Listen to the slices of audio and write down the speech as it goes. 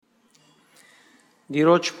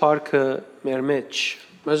Դիրոջ փառքը մեր մեջ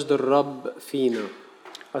مجد الرب فينا.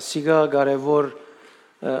 ասիգա կարևոր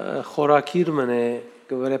խորակիր մնե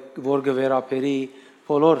որ գվերապերի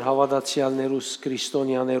բոլոր հավատացյալներուս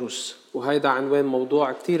քրիստոնյաներուս وهيدا عنوان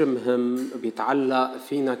موضوع كتير مهم بيتعلق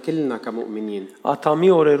فينا كلنا كمؤمنين. աթամի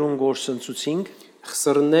օրերուն գործընծուցինք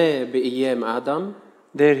خسرناه بأيام آدم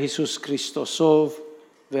Դեր Հիսուս Քրիստոսով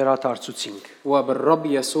վերադարձուցինք وبالرب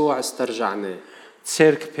يسوع استرجعناه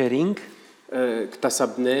ցերկ փերինք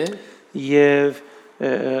اكتسبناه եւ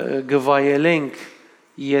գվայելենք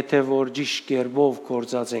եթե որ ճիշտ կերպով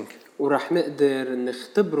գործածենք ورح نقدر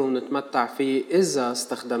نختبره ونتمتع فيه إذا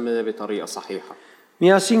استخدمناه بطريقة صحيحة.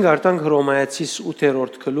 Միասին գարտանք Հռոմայացիս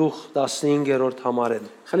 8-րդ գլուխ 15-րդ համարեն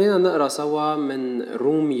خلينا نقرأ سوا من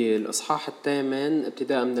رومية الإصحاح 8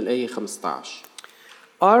 ابتداء من الآية 15.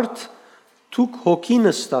 Արդ դուք հոգին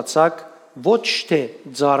ստացակ ոչ թե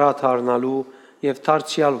ծառատ առնալու եւ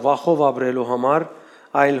դարձյալ վախով ապրելու համար,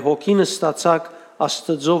 այլ հոգին ստացակ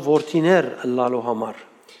Աստծո որդիներ ըլլալու համար.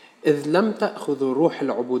 إذ لم تأخذوا روح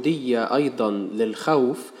العبودية أيضا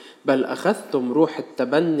للخوف بل أخذتم روح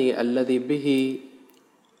التبني الذي به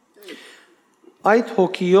Այդ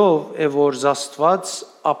հոգիով է որ զաստված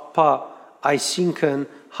ապա այսինքն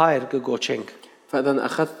հայր կգոչենք. فإذا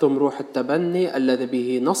أخذتم روح التبني الذي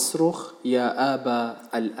به نصرخ يا آبا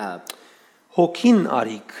الآب. Հոգին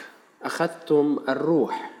արիք, أخذتم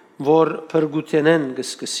الروح որ փրկութենեն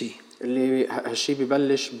գսկսի. اللي هالشي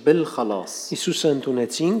ببلش بالخلاص. Հիսուսը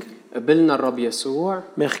ընդունեցինք, قبلنا الرب يسوع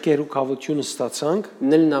մեղքերու կավությունը ստացանք,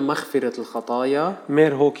 نلنا مغفرة الخطايا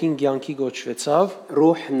մեր հոգին կյանքի գոչվեցավ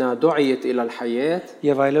روحنا دعيت إلى الحياة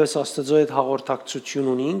եւ այլևս Աստծո հետ հաղորդակցություն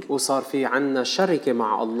ունենք وصار في عنا شركة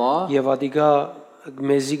مع الله եւ ադիգա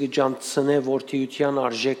մեզի գջանցնե որդիության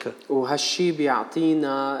արժեքը. وهالشي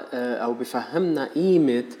بيعطينا أو بفهمنا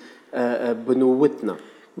قيمة بنوتنا.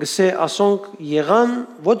 Գսե ասոնք եղան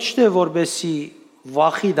ոչ թե որբեսի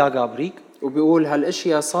վախի դագաբրիկ وبيقول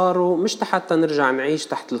هالاشياء صاروا مش حتى نرجع نعيش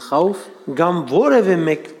تحت الخوف կամ որևէ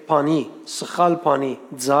մեկ բանի սխալ բանի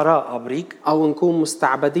ծառա ապրիկ أو نكون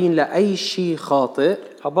مستعبدين لأي شيء خاطئ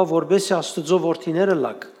հաբա որբեսի Աստծո որդիները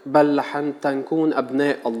լակ بل لحتى نكون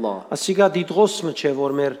أبناء الله. ասիգա դիտղոսը չէ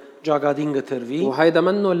որ մեր ճագադին գտրվի وهيدا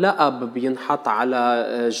منه لقب بينحط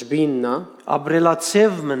على جبيننا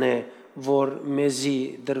ապրելացև մնե որ մեզի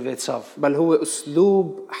դրվեցավ بل هو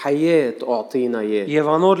أسلوب حياة أعطينا إياه. եւ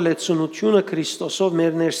անոր լեցունությունը Քրիստոսով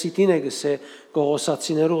մեր ներսիտին է գսե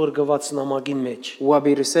Կողոսացիներու ղրգված նամակին մեջ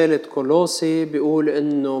وبرسالة كولوسي بيقول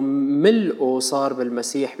إنه ملئه صار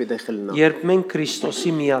بالمسيح بداخلنا. երբ մենք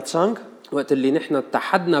Քրիստոսի միացանք وقت اللي نحن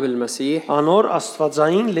اتحدنا بالمسيح անոր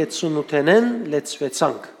աստվածային լեցունութենեն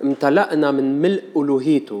լեցվեցանք امتلأنا من ملء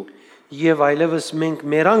ألوهيته. Եվ այլևս մենք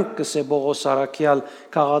մերանք կսե Բողոս Արաքյալ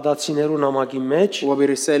քաղաքացիներու նամակի մեջ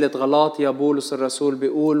وبرسالة غلاطيا بولس الرسول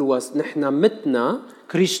بيقول ونحن متنا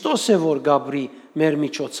Քրիստոս է որ գաբրի մեր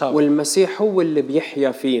միջոցով والمسيح هو اللي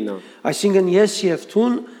بيحيا فينا. այսինքն ես եւ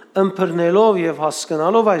ցուն ըմբռնելով եւ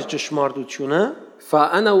հասկանալով այս ճշմարտությունը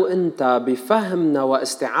فأنا وأنت بفهمنا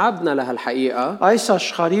واستيعابنا لهالحقيقة այս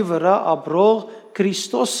աշխարհի վրա ապրող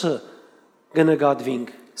Քրիստոսը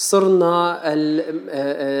կնկատվինք صرنا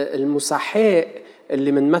المسحاء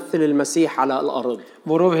اللي منمثل المسيح على الأرض.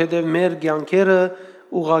 որովհետեւ մեր կյանքերը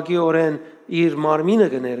ուղղակիորեն իր մարմինը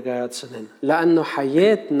կներկայացնեն لأنه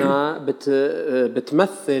حياتنا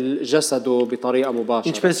بتمثل جسده بطريقة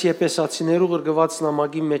مباشرة. ինչպես Եփեսացիներու ղրգված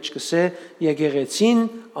նամակի մեջ կսե եկեղեցին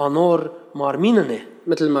անոր մարմինն է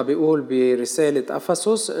مثل ما بيقول برسالة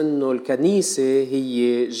أفسس إنه الكنيسة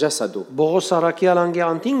هي جسده. Բողոս Արաքյալ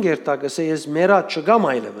անգեանտին գերտակսե ես մերա չգամ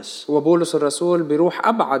այլևս وبولس الرسول بيروح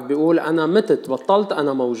أبعد بيقول أنا متت بطلت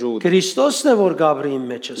أنا موجود Քրիստոսն է որ գաբրի իմ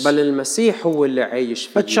մեջս بل المسيح هو اللي عايش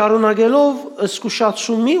Բայց فيه. շարունակելով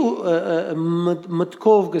սկուշացումի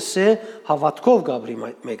մտքով գսե հավատքով գաբրի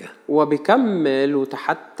մեկը وبكمل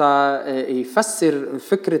وحتى يفسر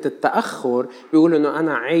فكرة التأخر بيقول إنه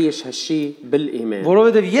أنا عايش هالشي بالإيمان.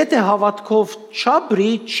 որովհետև եթե հավատքով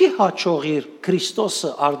չաբրի չի հաջողիր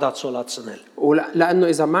Քրիստոսը արդացոլացնել لأنه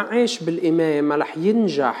إذا ما عايش بالإيمان ما رح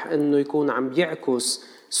ينجح إنه يكون عم يعكس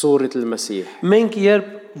صورة المسيح. մենք երբ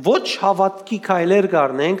ոչ հավատքի քայլեր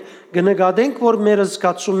կառնենք կնկատենք որ մեր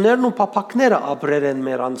զգացումներն ու փափակները ապրեր են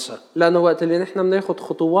մեր անձը لأنه وقت اللي نحن بناخد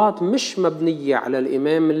خطوات مش مبنية على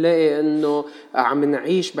الإيمان بنلاقي إنه عم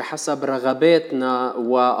نعيش بحسب رغباتنا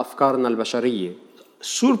وأفكارنا البشرية.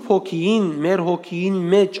 Սուրբ հոգին մեր հոգին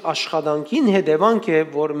մեջ աշխատանքին հետևանք է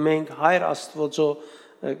որ մենք հայր Աստվածո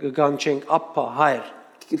կգանչենք ապա հայր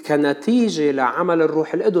كنتيجة لعمل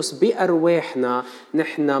الروح القدس بأرواحنا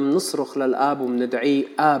نحن منصرخ للآب ومندعيه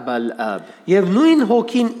آبا الآب. Եվ նույն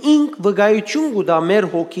հոգին ինք վկայություն կտա մեր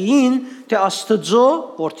հոգիին, թե Աստծո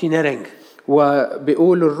որդիներ ենք։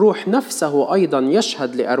 وبيقول الروح نفسه أيضا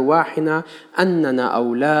يشهد لأرواحنا أننا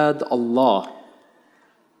أولاد الله.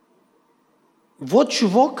 Ոչ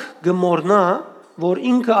ոք գմորնա, որ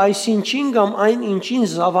ինքը այսինչին կամ այն ինչին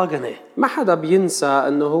զավակն է։ ما حدا بينسى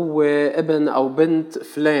أنه هو ابن أو بنت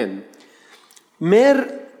فلان. Մեր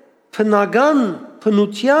փնական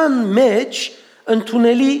փնության մեջ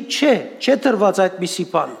ընդունելի չէ տրված այդպիսի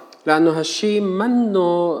բան։ لأنه هالشي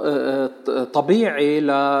منه طبيعي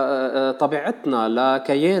لطبيعتنا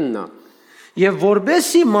لكياننا. Եվ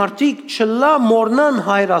որբեսի մարդիկ չլա մորնան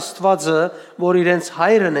հայր Աստվածը, որ իրենց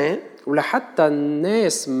հայրն է, ولحتى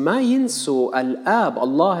الناس ما ينسوا الآب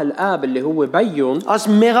الله الآب اللي هو بيون. As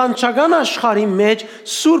մեղանչական աշխարհի մեջ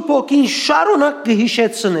Սուրբ Օքին շարունակ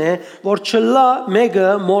կհիշեցնե, որ չլա մեկը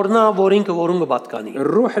մորնա, որ ինքը որուն կպատկանի։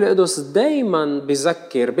 الروح القدس دايما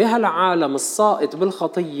بذكر بهالعالم الساقط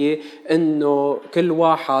بالخطية إنه كل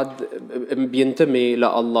واحد بينتمي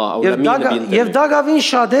لله أو لمين بينتمي. Եվ դակավին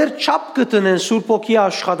շատեր չափ կտնեն Սուրբ Օքի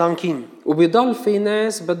աշխատանքին։ وبيضل في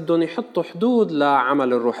ناس بدهم يحطوا حدود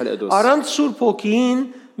لعمل الروح القدس. Առանց Սուրբ Օքին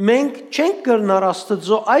մենք չենք կրնար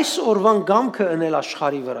Աստծո այս օրվան գամքը ընել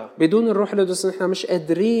աշխարհի վրա։ بدون الروح القدس نحن مش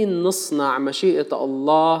قادرين نصنع مشيئة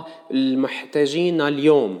الله المحتاجين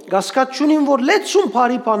اليوم. Գասկացունին որ լեցուն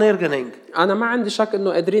բարի բաներ գնենք։ أنا ما عندي شك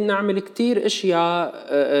إنه قادرين نعمل كتير أشياء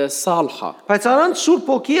صالحة. Բայց առանց Սուրբ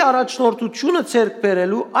Օքի առաջնորդությունը ցերկ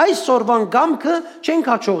բերելու այս օրվան գամքը չենք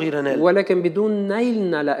հաջող իրնել։ ولكن بدون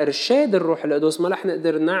نيلنا لإرشاد الروح القدس ما رح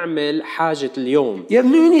نقدر نعمل حاجة اليوم. Եվ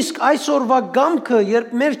նույնիսկ այս օրվա գամքը,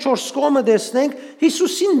 երբ մեր 4 կողմը տեսնենք,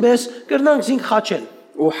 Հիսուսին պես կրնանք զինք խաչել։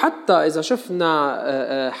 وحتى إذا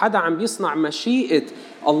شفنا حدا عم بيصنع مشيئة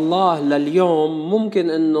الله لليوم ممكن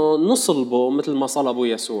إنه نصلبه مثل ما صلبوا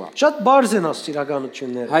يسوع. Շատ բարձ են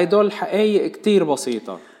աստիճանությունները։ هيدول حقائق كتير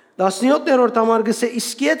بسيطة. 17-րդ համարգսը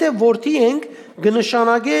իսկ եթե որդի ենք,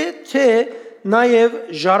 կնշանակե թե նաև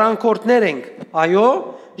ժառանգորդներ ենք։ Այո,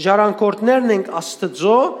 ժառանգորդներն ենք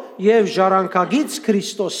Աստծո եւ ժառանգագից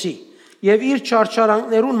Քրիստոսի։ Եվ իր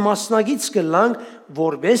չարչարանքներուն մասնագից կլանք,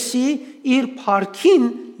 որբեսի իր փառքին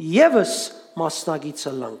եւս մասնագից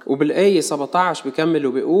լանք։ وبالآية 17 بيكمل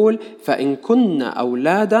وبيقول فإن كنا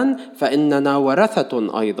أولادا فإننا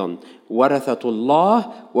ورثة أيضا ورثة الله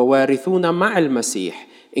ووارثون مع المسيح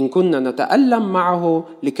إن كنا نتألم معه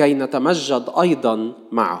لكي نتمجد أيضا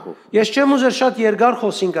معه. Ես չեմ ուզեր շատ երկար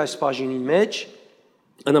խոսենք այս բաժինին մեջ,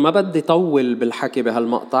 أنا ما بدي طول بالحكي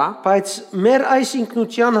بهالمقطع. բայց մեր այս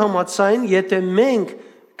ինքնության համաձայն, եթե մենք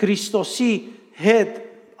Քրիստոսի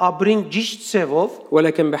հետ أبرين جيش تسيفوف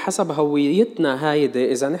ولكن بحسب هويتنا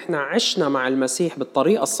هيدي إذا نحن عشنا مع المسيح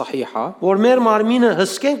بالطريقة الصحيحة ورمير مارمينا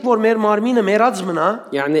هسكنك ورمير مارمينا ميرازمنا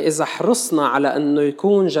يعني إذا حرصنا على أنه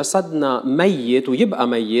يكون جسدنا ميت ويبقى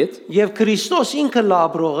ميت يف كريستوس إنك لا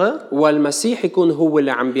أبروغ والمسيح يكون هو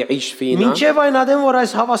اللي عم بيعيش فينا من شيء وين هذا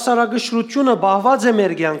ورايس هفاسارا قشروتشونا بهفازة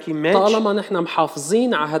مرجان كيمج طالما نحن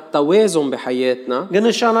محافظين على هالتوازن بحياتنا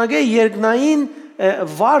جنشاناجي يرجناين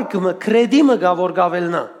وارك كريديم غاور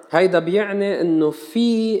غاولنا هيدا بيعني انه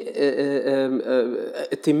في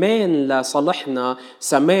ائتمان لصالحنا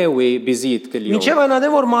سماوي بيزيد كل يوم. مينچ وين هذا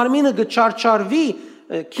ور مارمينه گچارچاروي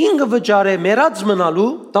كينغ وجاره ميراز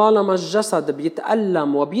منالو طالما الجسد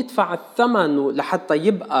بيتألم وبيدفع الثمن لحتى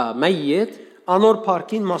يبقى ميت أنور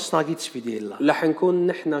باركين مصناغيتس فيديلا رح نكون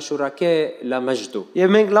نحن شركاء لمجده.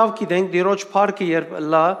 يمنك لاف كيدنك ديروج بارك يرب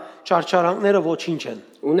الله چارچارانكنره وچينچن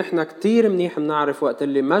ونحن كتير منيح بنعرف وقت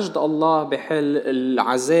اللي مجد الله بحل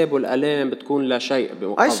العذاب والآلام بتكون لا شيء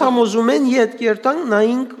بمقابل. أي ساموزومن يد كيرتان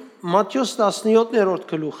ناينك ماتيوس 17-րդ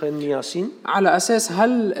գլուխն միասին على أساس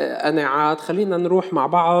هالقناعات خلينا نروح مع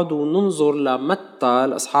بعض وننظر لمتى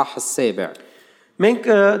الإصحاح السابع. Մենք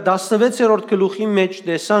 16-րդ գլուխի մեջ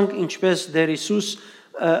տեսանք ինչպես Տեր Հիսուս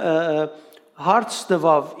հարց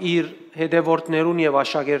տվավ իր հետևորդներուն եւ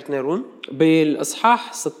աշակերտներուն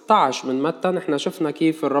بالإصحاح 16 من متى نحن شفنا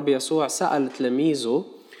كيف الرب يسوع سأل تلاميذه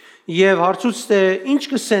եւ հարցուց թե ինչ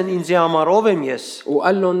կսեն ինձ համար ով եմ ես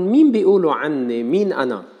وقال لهم مين بيقولوا عني مين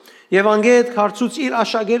أنا եւ անգետ հարցուց իր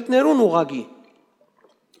աշակերտներուն ուղագի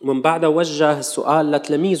ومن بعد وجه السؤال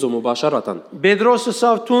لتلاميذه مباشرة. Պետրոսը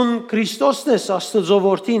սավթուն Քրիստոսն է Աստծո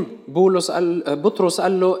որդին بطرس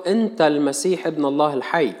قال له أنت المسيح ابن الله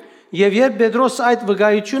الحي. Եվ երբ Պետրոս այդ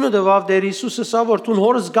վկայությունը տվավ Տեր Հիսուսը սա որթուն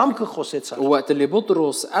հորս գամքը խոսեցավ وقت اللي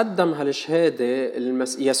بطرس قدم هالشهادة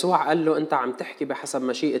يسوع قال له أنت عم تحكي بحسب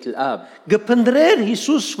مشيئة الآب. գփնդրեր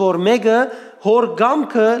Հիսուս որ մեկը հոր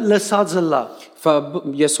գամքը լսածը լա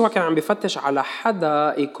فيسوع كان عم بيفتش على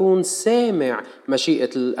حدا يكون سامع مشيئة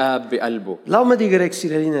الآب بقلبه. Լավ մտի գրեք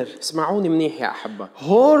սիրելիներ։ اسمعوني منيح يا أحبة.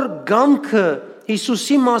 Հոր գամքը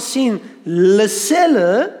Հիսուսի մասին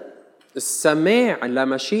լսելը السماع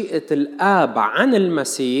لمشيئة الآب عن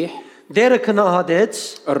المسيح դերը քնահատեց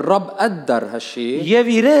الرب قدر هالشي եւ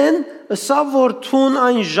իրեն ըսա որ թուն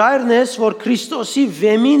այն ժայռն ես որ Քրիստոսի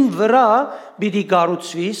վեմին վրա պիտի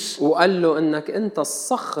գառուցվիս وقال له انك انت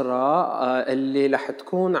الصخرة اللي رح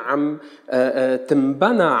تكون عم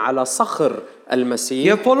تنبنى على صخر المسيح.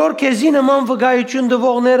 եւ բոլոր քեզի նման վկայություն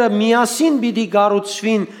տվողները միասին պիտի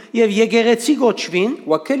գառուցվին եւ եկեղեցի գոչվին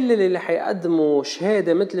وكل اللي رح يقدموا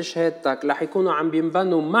شهادة مثل شهادتك رح يكونوا عم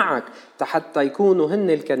بينبنوا معك حتى يكونوا هن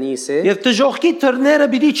الكنيسة. եւ դժողքի թռները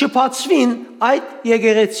պիտի չփածվին այդ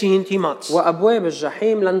եկեղեցին դիմաց وأبواب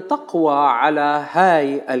الجحيم لن تقوى على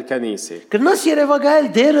هاي الكنيسة. կնաս երևակայել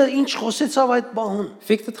դերը ինչ խոսեցավ այդ բահուն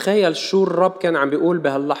فيك تتخيل شو الرب كان عم بيقول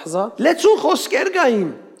بهاللحظة؟ լեցուն խոսքեր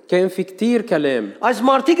գային كان في كتير كلام այս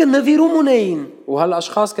մարդիկը նվիրում ունեին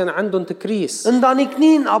وهالأشخاص كان عندهم تكريس.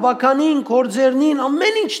 ընտանիքնին, աբականին, կորձերնին,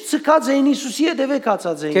 ամեն ինչ ցկած էին Հիսուսի հետ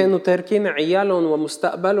եկածած էին كانوا تاركين عيالهم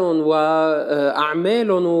ومستقبلهم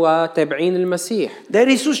وأعمالهم وتابعين المسيح. Դեր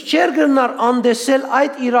Հիսուս չեր գնար անդեսել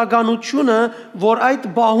այդ իրականությունը, որ այդ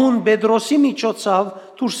բահուն Պետրոսի միջոցով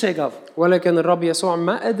դուրս եկավ ولكن الرب يسوع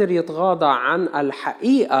ما قدر يتغاضى عن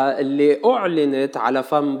الحقيقة اللي أعلنت على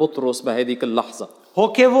فم بطرس بهذيك اللحظة.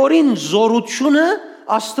 հոգևորին զորությունը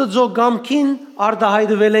Աստծո գամքին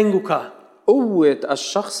արդահայտվել են գուքա قوة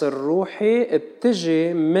الشخص الروحي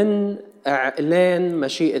بتجي من إعلان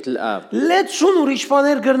مشيئة الآب. լեցուն ուրիշ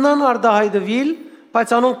բաներ գրնան արդահայտվել բայց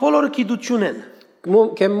անոնք բոլորը գիտություն են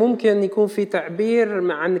كان ممكن يكون في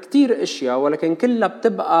تعبير عن كتير اشياء ولكن كلها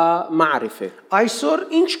بتبقى معرفة. այսօր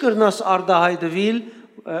ինչ կրնաս արդահայտվել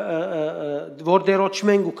որ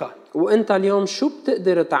դերոճմեն գուքա وانت اليوم شو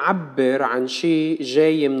بتقدر تعبر عن شيء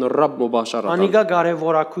جاي من الرب مباشرة؟ անիգա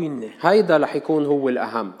կարևորակույնն է هيدا رح يكون هو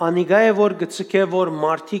الأهم. անիգա է որ գծկե որ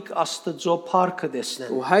մարդիկ Աստծո փառքը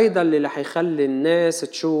տեսնեն وهيدا اللي رح يخلي الناس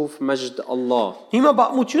تشوف مجد الله. հիմա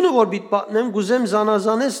բաղմությունը որ բիտ պատնեմ գուզեմ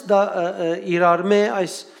զանազանես դա իրարմե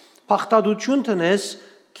այս փախտadություն տնես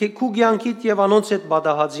քու կյանքիդ եւ անոնց հետ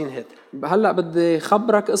բադահածին հետ هلا بدي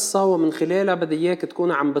خبرك قصة ومن خلالها بدي اياك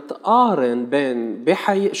تكون عم بتقارن بين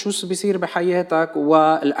شو بيصير بحياتك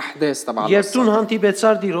والأحداث تبع երբ القصة. դու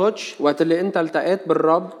հանդիպեցար դիրոջ وقت اللي انت التقيت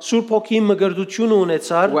بالرب Սուրբ Հոգի մգրդություն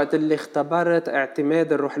ունեցար وقت اللي اختبرت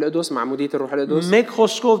اعتماد الروح القدس معمودية الروح القدس մեկ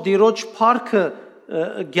խոսքով դիրոջ փառքը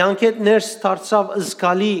կյանքեդ ներս դարձավ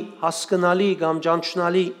զգալի հասկանալի կամ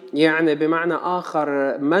ճանչնալի يعني بمعنى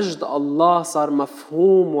آخر مجد الله صار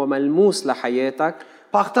مفهوم وملموس لحياتك.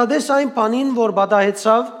 Փախտադես այն բանին, որ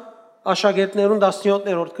բադահեցավ աշակերտներուն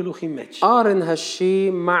 17-րդ գլուխի մեջ։ قارن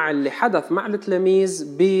هالشي مع اللي حدث مع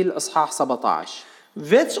التلاميذ بالإصحاح 17.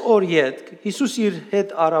 6 օր յետք Հիսուս իր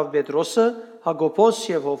հետ արավ Պետրոսը, Հակոբոս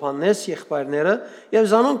եւ Հովհաննես եղբայրները եւ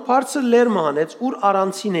զանոնք բարձր լերմը հանեց, ուր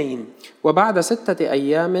առանցին էին։ وبعد 6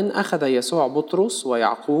 أيام أخذ يسوع بطرس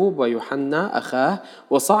ويعقوب ويوحنا أخاه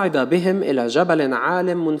وصعد بهم إلى جبل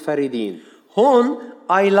عال منفردين. Հոն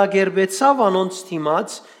այլագերբեցավ անոնց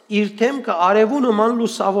թիմած իր թեմքը արևու նման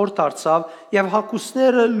լուսավոր դարձավ եւ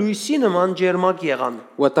հակուսները լույսի նման ջերմակ եղան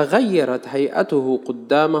وتغيرت هيئته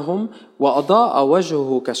قدامهم وأضاء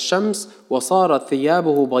وجهه كالشمس وصارت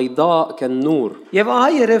ثيابه بيضاء كالنور. եւ ահա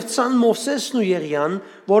երևցան Մովսեսն ու Եղիան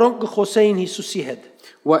որոնք կխոսեին Հիսուսի հետ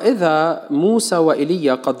وإذا موسى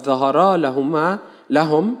وإيليا قد ظهرا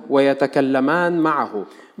لهم ويتكلمان معه.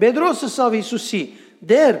 Պետրոսը ասավ Հիսուսի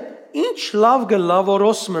դեր ինչ լավ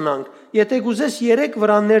գլավորոս մնանք եթե գուզես 3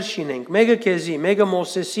 վրաններ շինենք մեկը քեզի մեկը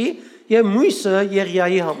Մովսեսի եւ մույսը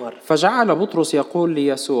Եղիայի համար فجعل بطرس يقول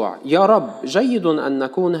ليسوع يا رب جيد أن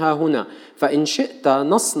نكون ها هنا فإن شئت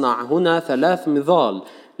نصنع هنا 3 مظال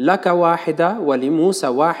لك واحدة ولموسى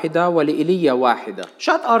واحدة ولإيليا واحدة.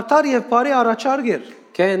 շատ արդար եւ բարի առաջարկ էր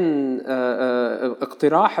كان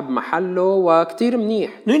اقتراح بمحله وكتير منيح.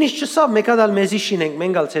 նույնիսկ չսավ մեկադալ մեզի շինենք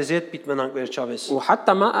մենք ալ ցեզ հետ պիտ մնանք վերջավես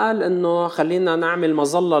وحتى ما قال انه خلينا نعمل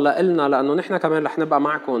مظله لنا لانه نحن كمان رح نبقى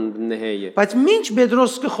معكم بالنهايه. բայց ինչ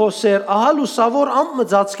Պետրոս կխոսեր ահա լուսավոր ամպը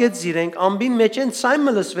ծածկեց իրենք ամբին մեջ են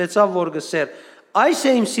ցայմը լսվեցավ որ գսեր այս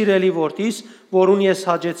է իմ սիրելի որդիս որուն ես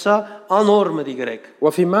հաջեցա անոր մտի գրեք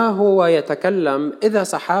وفيما هو يتكلم إذا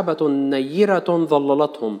سحابة نيرة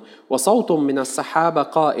ظللتهم وصوت من السحابة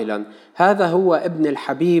قائلا هذا هو ابن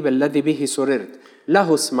الحبيب الذي به سررت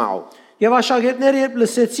له اسمعوا. եւ աշակերտները երբ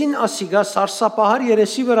լսեցին ասիգա սարսափահար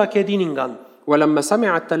երեսի վրա կեդին ինգան ولما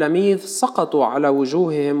سمع التلاميذ سقطوا على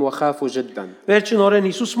وجوههم وخافوا جدا. վերջնորեն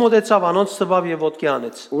Հիսուս մոտեցավ անոնց տվավ եւ ոտքի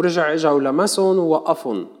անեց ورجع اجا ولمسهم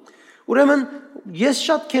ووقفهم. Ուրեմն ես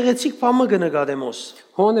շատ քեղեցիկ բան կնկատեմ ոս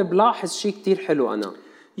هون بلاحظ شيء كتير حلو أنا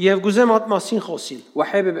եւ գուզեմ այդ մասին խոսիլ։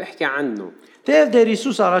 وحابب أحكي عنه. Դեր Տեր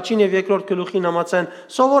Հիսուս առաջին եւ երկրորդ գլուխին համաձայն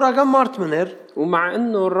սովորական մարդ մներ, ومع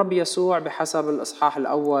انه الرب يسوع بحسب الاصحاح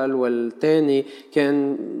الاول والثاني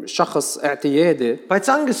كان شخص اعتيادي բայց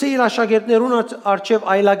անգսի իր աշակերտներուն արչեւ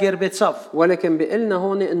այլագերբեցավ։ ولكن بيقلنا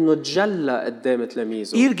هون انه تجلى قدام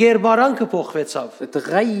تلاميذه Իր ģերբարանքը փոխվեցավ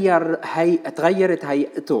تغيرت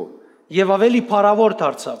هيئته եւ ավելի փառավոր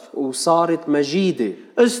دարձավ։ وصارت مجيده.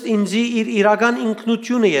 Ըստ ինձի իր իրական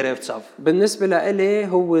ինքնությունը երևցավ։ بالنسبه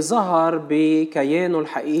لإلي هو ظهر بكيانه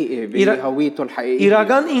الحقيقي بهويته الحقيقيه.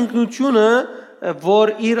 Իրական ինքնությունը,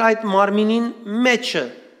 որ իր այդ մարմինին մեջը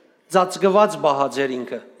ծածկված բահաձեր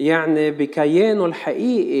ինքը։ يعني بكيانه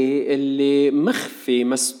الحقيقي اللي مخفي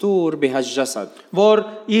مستور بهالجسد. Որ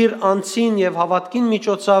իր անցին եւ հավատքին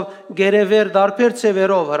միջոցով գերեվեր դարբեր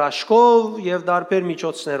ծևերով հրաշքով եւ դարբեր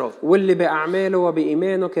միջոցներով։ واللي بأعماله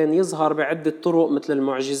وبإيمانه كان يظهر بعدة طرق مثل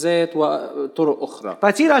المعجزات وطرق أخرى.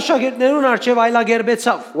 Բայց իր աշակերտներուն արչեւ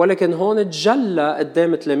այլագերբեցավ։ ولكن هون تجلى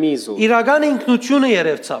قدام تلاميذه. Իրական ինքնությունը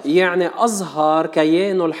երևցավ։ يعني أظهر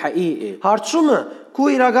كيانه الحقيقي. Հարցումը քու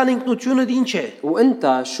իրական ինքնությունը ինչ է։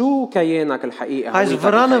 وأنت شو كيانك الحقيقي؟ Այս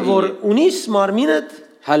վրանը որ ունիս մարմինդ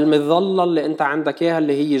هل مظلة اللي أنت عندك إياها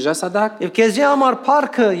اللي هي جسدك؟ եւ քեզի համար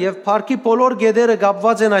փառքը եւ փառքի բոլոր գեդերը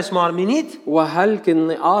կապված են այս մարմինիդ وهل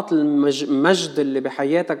نقاط المجد اللي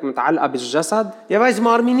بحياتك متعلقة بالجسد؟ եւ այս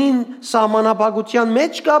մարմինին սահմանապահության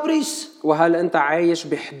մեջ կապրիս وهل أنت عايش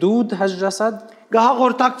بحدود هالجسد؟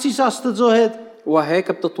 գահաղորդակցիս Աստծո հետ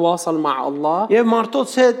وهيك بتتواصل مع الله եւ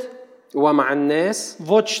մարդոց հետ ومع الناس؟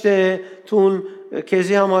 ոչ թե թուն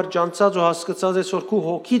քեզի համար ջանցած ու հասկացած ես որ քու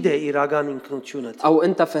հոգիդ է իրական ինքնությունդ أو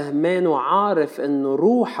أنت فهمان وعارف إنه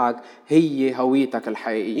روحك هي هويتك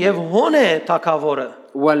الحقيقية. եւ հոն է թակավորը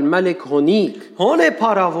والملك هونيك հոն է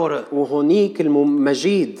փառավորը وهونيك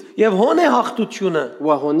المجيد եւ հոն է հաղթությունը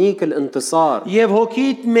وهونيك الانتصار. եւ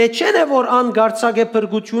հոգիդ մեջ է որ ան գարցակ է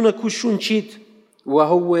փրկությունը քու շունչիդ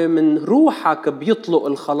وهو من روحك بيطلق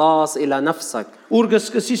الخلاص إلى نفسك. ուր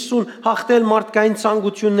գսկսիսուն հաղթել մարդկային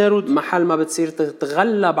ցանկություններուդ محل ما بتصير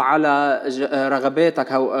تتغلب على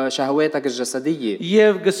رغباتك أو شهواتك الجسدية.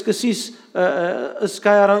 եւ գսկսիս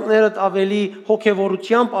ըսկայարանքներդ ավելի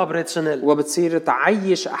հոգեվորությամբ ապրեցնել وبتصير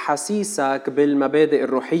تعيش أحاسيسك بالمبادئ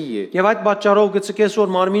الروحية. եւ այդ պատճառով գցկես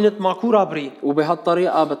որ մարմինդ մաքուր ապրի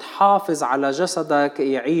وبهالطريقة بتحافظ على جسدك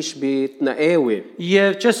يعيش بتنقاوة.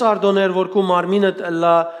 եւ չես արդոներ որ քու մարմինդ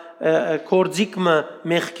լա կորձիկմը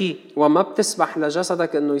մեղքի وما بتسمح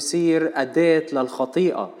لجسدك انه يصير أداة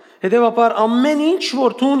للخطيئة. հետեւաբար ամեն ինչ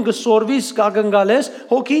որ թուն գսորվիս կագնգալես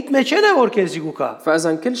հոգիդ մեջ է որ քեզի գուկա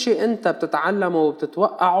فإذا كل شيء أنت بتتعلمه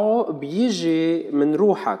وبتتوقعه بيجي من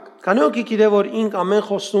روحك. քանի օքի գիտե որ ինք ամեն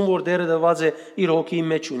խոստում որ դերը դված է իր հոգի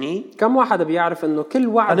մեջ ունի كم واحد بيعرف انه كل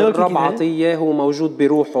وعد الرب عطيه هو موجود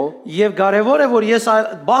بروحه. եւ կարեւոր է որ ես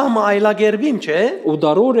բահմը այլագերբիմ չէ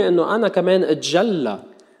وضروري انه انا كمان اتجلى.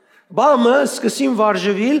 բամը սկսին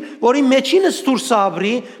վարժվել, որի մեջինս դուրս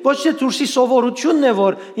ապրի, ոչ թե դուրսի սովորությունն է,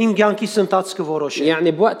 որ իմ կյանքիս ընթացքը որոշի։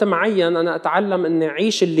 يعني بوقت معين انا اتعلم اني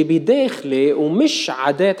اعيش اللي بداخلي ومش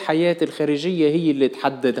عادات حياتي الخارجيه هي اللي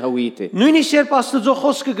تحدد هويتي. Նույնիսկ երբ Աստծո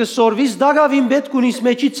խոսքը գսորվիս, դակավին պետք ունիս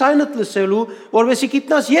մեջի ցայնդ լսելու, որովհետեւ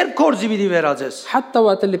գիտնաս երբ կորձի պիտի վերածես։ حتى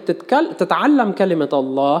وقت اللي تتعلم كلمه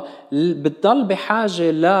الله بتضل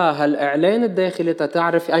بحاجه لهالاعلان الداخلي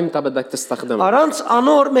تتعرف ايمتى بدك تستخدمه. Առանց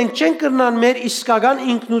անոր մենք չենք կրնան մեր իսկական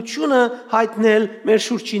ինքնությունը հայտնել մեր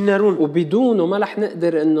շուրջիններուն։ وبدونه ما رح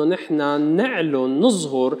نقدر انه نحن نعلن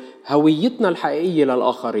نظهر هويتنا الحقيقيه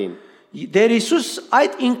للاخرين. Դեր Հիսուս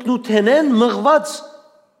այդ ինքնութենեն մղված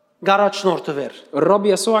գարաչնորթվեր։ الرب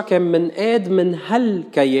يسوع كان منقاد من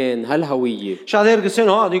هالكيان هالهويه. Շատեր գսեն,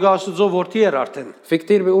 հա, դիգա Աստծո որդի էր արդեն։ في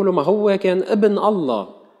كتير بيقولوا ما هو كان ابن الله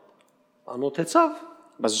Անոթեցավ,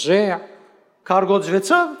 بس جاع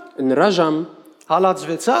քարգոծվեցավ, انرجم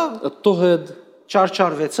հալածվեցավ, اضطهد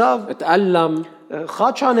չարչարվեցավ, اتألم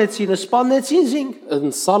խաչանեցին, սպանեցին զինք,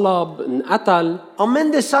 انصلب انقتل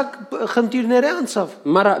ամեն տեսակ խնդիրներ անցավ։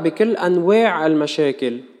 مرق بكل انواع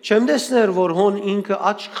المشاكل. Չեմ տեսներ, որ հոն ինքը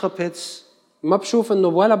աչք խփեց։ ما بشوف انه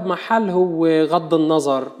ولا بمحل هو غض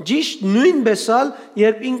النظر. Ճիշտ նույնպես ալ,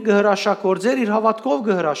 երբ ինքը հրաշակորձեր, իր հավատքով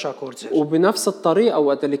կհրաշակորձեր։ وبنفس الطريقة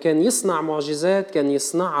وقت اللي كان يصنع معجزات كان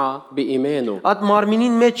يصنعها بإيمانه. Այդ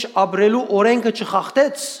մարմինին մեջ ապրելու օրենքը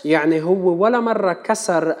չխախտեց։ يعني هو ولا مرة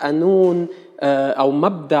كسر قانون أو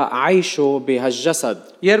مبدأ عيشه بهالجسد.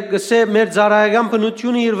 Երբ գսե մեր ծառայական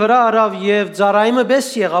բնությունը իր վրա արավ եւ ծառայումը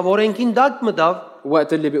բես եղավ, օրենքին դակ մտավ,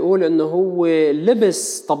 وقت اللي بيقول انه هو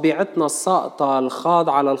لبس طبيعتنا الساقطة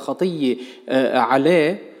الخاضعة للخطية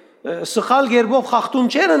عليه. սխալ գերբով խախտում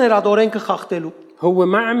չէր անել այդ օրենքը խախտելու։ هو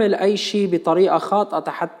ما عمل أي شيء بطريقة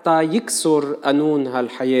خاطئة حتى يكسر قانون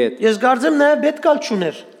هالحياة. Ես կարծեմ նաև պետքալ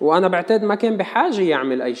չուներ, وأنا بعتقد ما كان بحاجة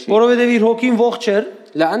يعمل أي شيء որովհետև իր հոգին ողջ էր,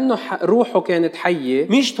 لأنه روحه كانت حية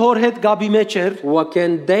միշտ հոր հետ գաբի մեջ էր,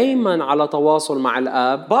 وكان دايما على تواصل مع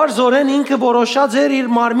الآب. բարձորեն ինքը որոշած էր իր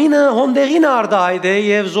մարմինը հոնդեղին արտահայտե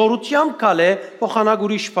եւ զորությամբ կալե փոխանակ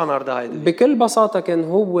ուրիշ բան արտահայտե։ بكل بساطة كان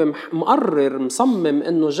هو مقرر مصمم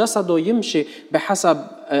إنه جسده يمشي بحسب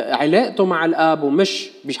علاقته مع الآب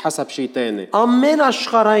ومش بحسب شيء تاني. Ամեն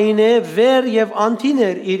աշխարհային է վեր եւ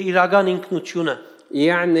անտիներ իր իրական ինքնությունը։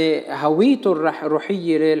 يعني هويته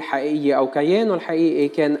الروحية الحقيقية أو كيانه الحقيقي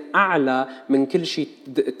كان أعلى من كل شيء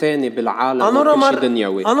تاني بالعالم وكل شيء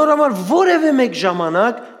دنيوي. Անորոմար որևէ մեկ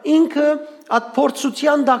ժամանակ ինքը այդ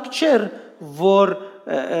փորձության դակ չէր, որ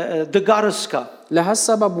դգարս կա։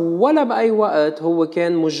 لهالسبب ولا بأي وقت هو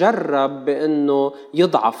كان مجرب بأنه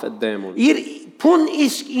يضعف قدامهم. Իր փուն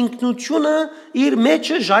իսկ ինքնությունը իր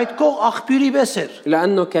մեջը ժայթքող աղբյուրի պես էր։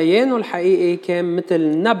 لأنه كيانه الحقيقي كان مثل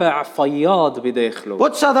نبع فياض بداخله.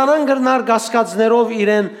 Ոչ սատանան գրնար գասկածներով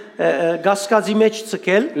իրեն գասկածի մեջ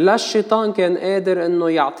ցկել, لا الشيطان كان قادر إنه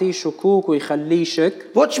يعطيه شكوك ويخليه شك،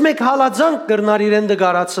 ոչ մեկ հալածանք գրնար իրեն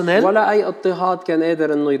դգարացնել, ولا أي اضطهاد كان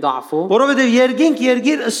قادر إنه يضعفه. որովհետև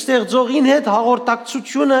երկիր ստեղծողին հետ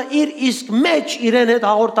հաղորդակցությունը իր իսկ մեջ իրեն հետ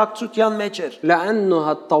հաղորդակցության մեջ էր։ لأنه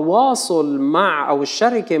هالتواصل مع أو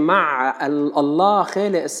الشركة مع الله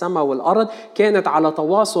خالق السماء والأرض كانت على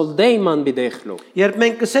تواصل دايما بداخله. Երբ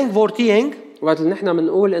մենք կսենք որդի ենք, وقت اللي نحن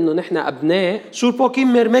بنقول إنه نحن أبناء Սուրբ Օքին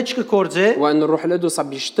մեր մեջ կկործե, وإنه الروح القدس عم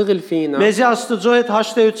بيشتغل فينا մեզի Աստծո հետ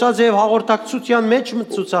հաշտեցած եւ հաղորդակցության մեջ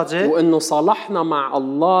մտցուցած է, وإنه صالحنا مع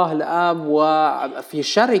الله الآب وفي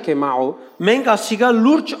شركة معه. մենք ասիգա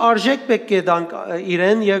լուրջ արժեք պետք է դանք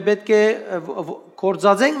իրեն եւ պետք է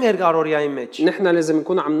կործածենք մեր կարորիայի մեջ։ نحن لازم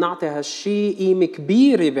نكون عم نعطي هالشيء قيمة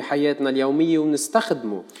كبيرة بحياتنا اليومية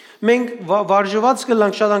ونستخدمه. Մենք վարժված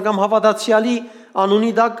կլանք շատ անգամ հավատացյալի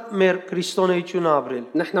անունի դակ մեր քրիստոնեությունը ապրել։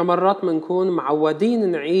 نحن مرات بنكون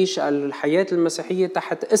معودين نعيش الحياة المسيحية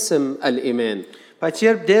تحت اسم الإيمان. Բայց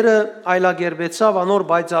երբ դերը այլագերբեցավ, անոր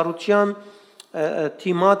բայցարության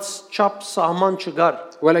թիմած չափ սահման չգար։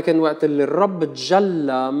 ولكن وقت اللي الرب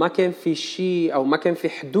تجلى ما كان في شيء أو ما كان في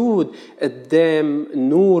حدود قدام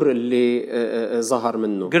النور اللي ظهر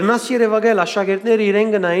منه. Գրնաս Երևակայել աշակերտները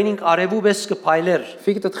իրեն գնային ինք արևու պես կփայլեր։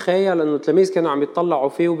 فيك تتخيل إنه التلاميذ كانوا عم يتطلعوا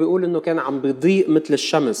فيه وبيقول إنه كان عم بيضيء مثل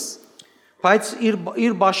الشمس. Բայց իր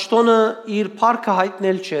ճաշտոնը իր փառքը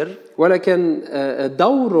հայտնել չէր, ولكن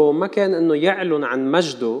دوره ما كان إنه يعلن عن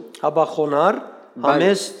مجده. հաբա խոնար,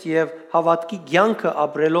 համեստ եւ հավատքի կյանքը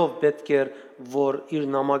ապրելով պետք էր որ իր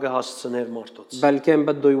նամակը հասցներ մարդոց։ بل كان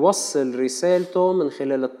بده يوصل رسالته من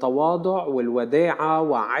خلال التواضع والوداعة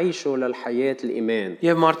وعيشه للحياة الإيمان.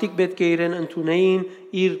 Եվ մարդիկ պետք է իրեն ընդունեին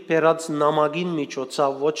իր բերած նամակին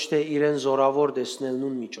միջոցով, ոչ թե իրեն զորավոր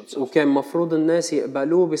դեսնելնուն միջոցով։ وكان مفروض الناس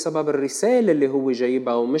يقبلوه بسبب الرسالة اللي هو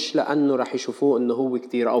جايبها ومش لأنه رح يشوفوه إنه هو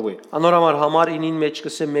كتير قوي. Անորոմար համար ինին մեջ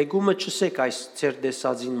կսե մեգումը չսեք այս ծեր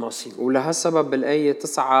դեսածին մասին։ ولهالسبب بالآية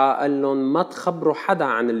 9 قال لهم ما تخبروا حدا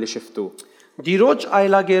عن اللي شفتوه. Դիրոջ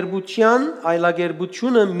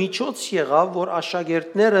այլագերբությունը միջոց եղավ, որ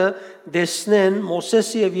աշակերտները դեսնեն Մոսես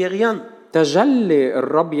եւ Եղիան։ تجلي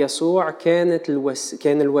الرب يسوع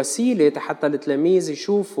كان الوسيلة حتى التلاميذ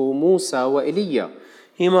يشوفوا موسى وإيليا.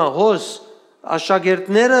 Հիմա հոս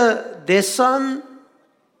աշակերտները դեսան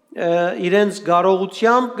իրենց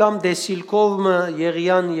կարողությամբ կամ դեսիլքով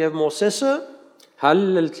Եղիան եւ Մոսեսը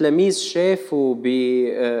هل التلاميذ شافوا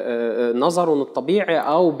بنظرهم الطبيعي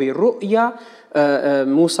أو برؤية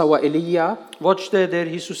موسى وإيليا ոչ թե դեր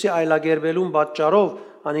Հիսուսի այլագերբելուն պատճառով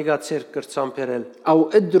անիգացեր կրծամբերել։ أو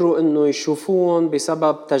قدروا إنه يشوفون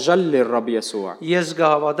بسبب تجلي الرب يسوع؟ Ես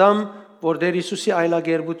գահավատամ, որ դեր Հիսուսի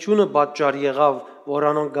այլագերբությունը պատճառ եղավ, որ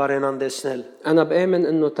անոնք կարենան տեսնել։ أنا بآمن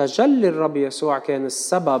إنه تجلي الرب يسوع كان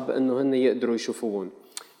السبب إنه هن يقدروا يشوفون.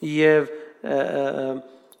 Եվ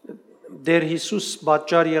դեր Հիսուս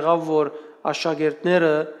պատճառ եղավ, որ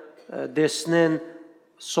աշակերտները տեսնեն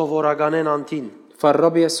սովորականեն անտին։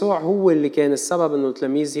 فالرب يسوع هو اللي كان السبب إنه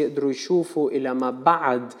التلاميذ يقدروا يشوفوا إلى ما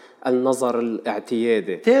بعد النظر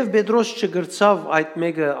الاعتيادي. Թեև Պետրոս չգրծավ այդ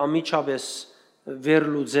մեկը ամիջապես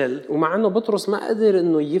վերլուծել։ ومع إنه بطرس ما قدر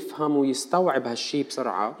إنه يفهم ويستوعب هالشيء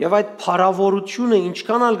بسرعة. Եվ այդ փառավորությունը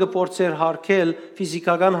ինչքան ալ գործեր հարկել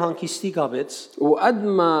ֆիզիկական հանգիստի գաբեց։ وقد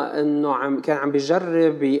ما إنه كان عم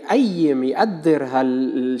بيجرب يقيم يقدر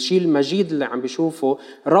هالشيء المجيد اللي عم بيشوفه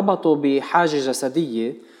ربطه بحاجة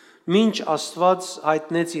جسدية. Մինչ Աստված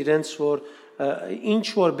հայտնեց իրենց, որ ինչ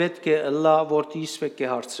որ պետք է ըլլա, որտի իսպեք է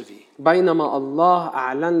հարցվի։ بينما الله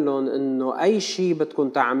أعلن لهم إنه أي شيء بدكم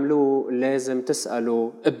تعملوه لازم تسألوا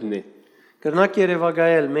ابني. Կրնակ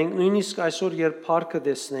Երևակայել, մենք նույնիսկ այսօր երբ փառքը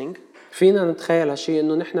տեսնենք, فينا نتخيل هالشيء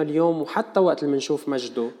إنه نحن اليوم وحتى وقت اللي بنشوف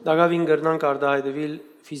مجده դակավին կրնանք արդահայտվել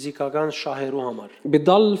ֆիզիկական շահերու համար։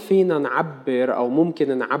 بضل فينا نعبر أو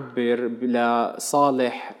ممكن نعبر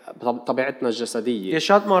لصالح طبيعتنا الجسدية. Ես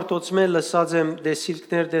շատ մարդոց մել լսած եմ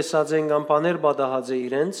դեսիլքներ տեսած են կամ բաներ բադահած է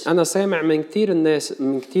իրենց, أنا سامع من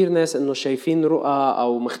كتير ناس إنه شايفين رؤى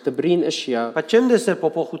أو مختبرين أشياء բայց չեմ տեսել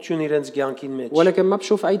փոփոխություն իրենց կյանքին մեջ։ ولكن ما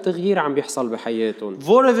بشوف أي تغيير عم بيحصل بحياتهم.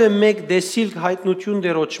 Որևէ մեկ դեսիլք հայտնություն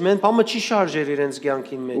դերոճմեն, բամը չի շարժեր իրենց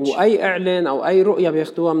կյանքին մեջ։ وأي إعلان أو أي رؤية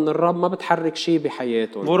بياخدوها من الرب ما بتحرك شيء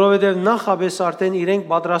بحياتهم. Որովհետև նախաբես արդեն իրենք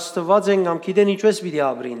պատրաստված են կամ գիտեն ինչպես պիտի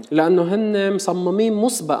ապրին։ لأنه هن مصممين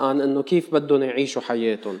مسبقا إنه كيف بدهم يعيشوا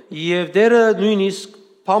حياتهم. Եվ դերը նույնիսկ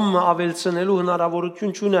բամը ավելցնելու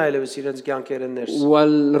հնարավորություն չունի այլևս իրենց կյանքերեն ներս։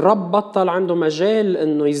 والرب بطل عنده مجال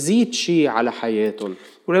إنه يزيد شيء على حياتهم.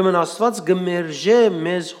 Ուրեմն Աստված գմերժե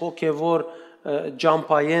մեզ հոգևոր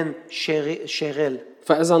ջամփայեն շեղել։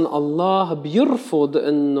 فإذا الله بيرفض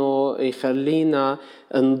إنه يخلينا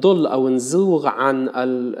نضل أو نزوغ عن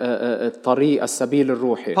الطريق السبيل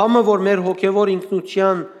الروحي. Բամը որ մեր հոգևոր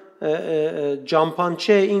ինքնության ջամփան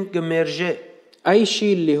չէ, ինք գմերժե։ أي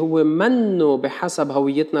شيء اللي هو منه بحسب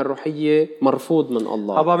هويتنا الروحية مرفوض من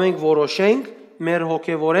الله. Ապա մենք որոշենք մեր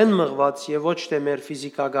հոգևորեն մղված եւ ոչ թե մեր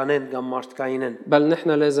ֆիզիկականեն կամ մարդկայինեն։ بل نحن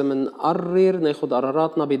لازم نقرر ناخد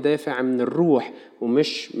قراراتنا بدافع من الروح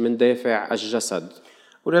ومش من دافع الجسد.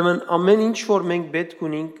 Ուրեմն ամեն ինչ որ մենք պետք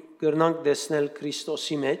ունենք կրնանք տեսնել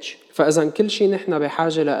Քրիստոսի մեջ فإذا كل شيء نحن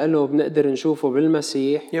بحاجة له بنقدر نشوفه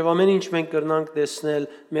بالمسيح եւ ամեն ինչ մենք կրնանք տեսնել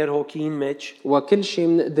մեր հոգին մեջ وكل شيء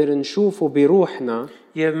بنقدر نشوفه بروحنا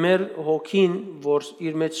եւ մեր հոգին որ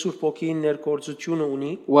իր մեջ Սուրբ Հոգին ներկործությունը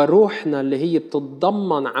ունի وروحنا اللي هي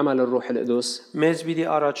بتتضمن عمل الروح القدس մեզ պիտի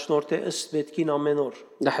առաջնորդե ըստ պետքին ամեն օր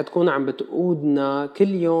رح تكون عم بتقودنا كل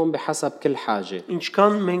يوم بحسب كل حاجة.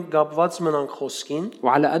 ինչքան մենք կապված մնանք խոսքին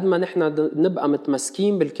وعلى قد ما نحن نبقى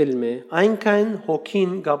متمسكين بالكلمة այնքան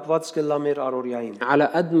հոգին կապված կլա մեր առօրյային على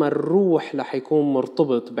قد ما الروح رح يكون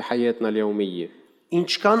مرتبط بحياتنا اليومية.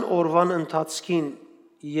 ինչքան օրվան ընթացքին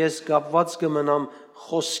ես կապված կմնամ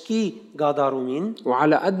խոսքի գադարումին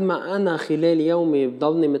وعلى قد ما أنا خلال يومي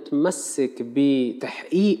بضلني متمسك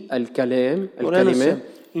بتحقيق الكلمة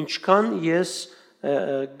ինչքան ես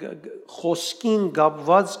խոսքին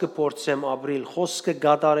կապված կփորձեմ ապրիլ խոսքը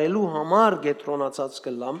գադարելու համար գետրոնացած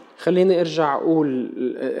կլամ خليني ارجع اقول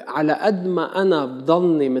على قد ما انا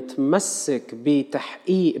بضلني متمسك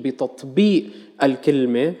بتحقيق بتطبيق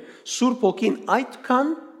الكلمة Սուրբ Հոգին այդքան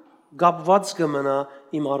կապված կմնա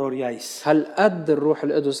իմ առօրյայիս هالقد الروح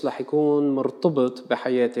القدس رح يكون مرتبط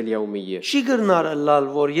بحياتي اليومية. Չի գրնար ըլլալ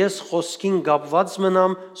որ ես խոսքին կապված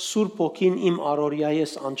մնամ Սուրբ Հոգին իմ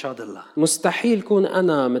առօրյայիս անչադլա مستحيل كون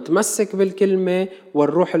أنا متمسك بالكلمة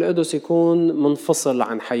والروح القدس يكون منفصل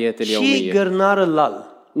عن حياتي Չի اليومية. գրնար ըլլալ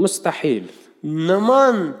مستحيل.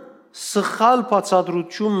 նման սխալ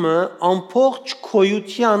բացատրությունը ամբողջ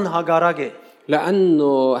քոյության հագարակ է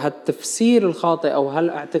لأنه هالتفسير الخاطئ أو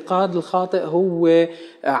هالاعتقاد الخاطئ هو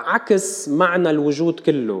عكس معنى الوجود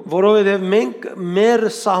كله. որովհետև մենք մեր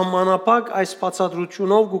սահմանապակ այս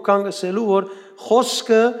բացատրությունով գուքան ասելու որ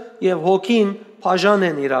խոսքը եւ հոգին բաժան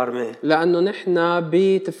են իրար մե لأنه نحن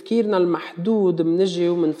بتفكيرنا المحدود بنجي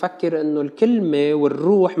ومنفكر إنه الكلمة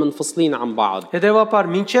والروح منفصلين عن بعض. հետեւաբար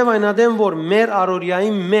մինչեւ այնադեմ որ մեր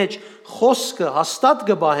առօրյային մեջ խոսքը հաստատ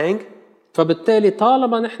կբահենք فبالتالي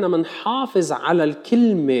طالما نحن منحافظ على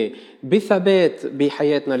الكلمة بثبات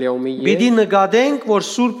بحياتنا اليومية պիտի նկատենք որ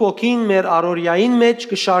Սուրբ Հոգին մեր առօրյային մեջ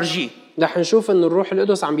կշարժի رح نشوف إنه الروح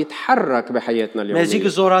القدس عم يتحرك بحياتنا մեզի اليومية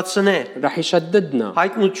կզորացնե رح يشددنا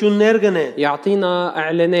հայտնություններ գնե يعطينا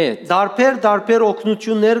إعلانات դարբեր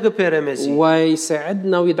օգնություններ կբերե մեզի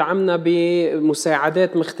ويساعدنا ويدعمنا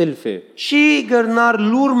بمساعدات مختلفة. չի գրնար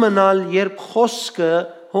լուր մնալ երբ խոսքը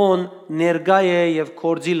هون ներկա է եւ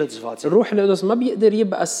կորձի լծված الروح القدس ما بيقدر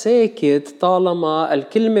يبقى ساكت طالما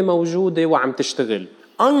الكلمة موجودة وعم تشتغل.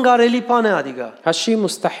 անկարելի բան է ադիգա هالشي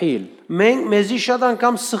مستحيل. մենք մեզի շատ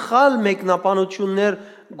անգամ սխալ մեկնաբանություններ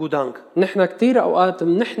գուտանք نحن كتير أوقات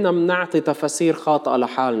نحن بنعطي تفاسير خاطئة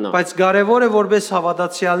لحالنا. բայց կարևոր է որպես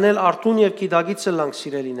հավատացյալներ արթուն եւ գիտակից լանք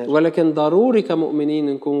սիրելիներ ولكن ضروري كمؤمنين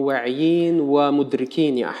نكون واعيين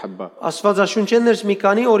ومدركين يا أحبة. Աստվածաշունչներս մի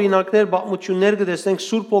քանի օրինակներ բացմություններ կտեսնենք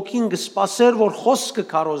Սուրբ Հոգին կսպասեր որ խոսքը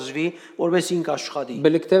քարոզվի որպես ինք աշխատի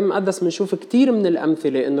بالكتاب المقدس بنشوف كتير من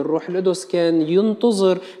الأمثلة إن الروح القدس كان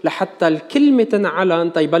ينتظر لحتى الكلمة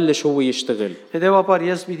تنعلن تيبلش هو يشتغل. հետեւաբար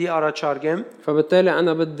ես պիտի առաջարկեմ فبالتالي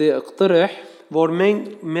أنا بدي أقترح որ մենք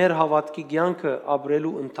մեր հավատքի կյանքը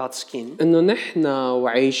ապրելու ընթացքին إنه نحن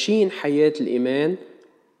وعايشين حياة الإيمان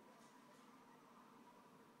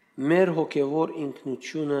մեր հոգևոր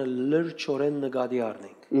ինքնությունը լրջորեն նկատի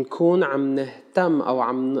առնենք։ نكون عم نهتم أو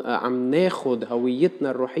عم ناخد هويتنا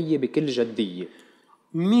الروحية بكل جدية.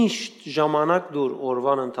 Միշտ ժամանակ դուր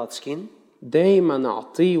օրվան ընթացքին, دايما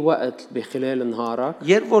نعطيه وقت بخلال نهارك،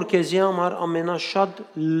 երբ որ քեզի համար ամենաշատ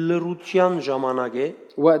լրության ժամանակ է,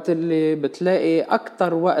 وقت اللي بتلاقي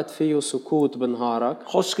أكتر وقت فيه سكوت بنهارك،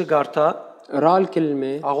 խոսքը գարտա, اقرا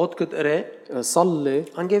الكلمة، աղոթքը դրե, صلي،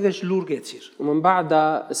 անգևեջ լուր գեցիր։ ومن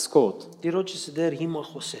بعدها اسكت. Տիրոջս դեր հիմա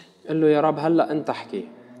խոսե։ قل له يا رب هلا أنت احكي.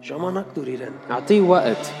 Ժամանակ դուր իրեն։ أعطيه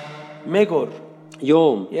وقت، 1 օր,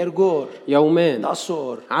 يوم، 2 օր, يومين، 10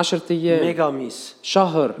 օր, 10 أيام، 1 ամիս,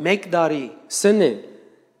 شهر، 1 տարի, سنة.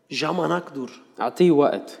 ժամանակ դուր։ أعطيه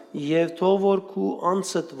وقت. Եվ թող որ քու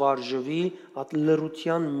անցդ վարժվի at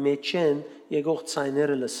լրության մեջ են եկող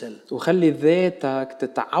ցայները լսել։ وخلي ذاتك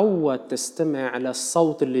تتعود تستمع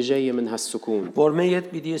للصوت اللي جاي من هالسكون، Որ մենք այդ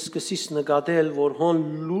պիտի սկսես նկատել, որ հոն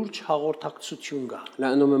լուրջ հաղորդակցություն կա։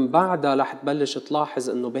 لأنه من بعدها رح تبلش تلاحظ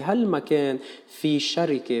إنه بهالمكان في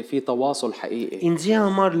شركة، في تواصل حقيقي. Ինձի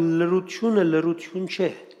համար լրությունը լրություն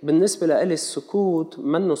չէ։ بالنسبة لإلي السكوت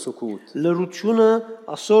منه سكوت. Լրությունը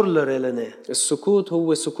ասոր լրելն է։ السكوت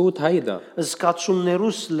هو سكوت هيدا،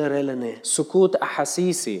 Զգացումներուս լրելն է։ سكوت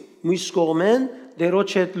أحاسيسي. Մյուս կողմեն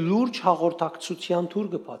դերոջ այդ լուրջ հաղորդակցության թուր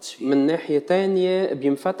կբացվի։ من ناحية تانية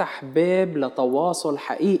بينفتح باب لتواصل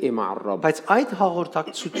حقيقي مع الرب. Բայց այդ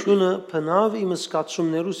հաղորդակցությունը բնավ իմ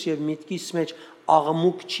զգացումներուս եւ միտքիս մեջ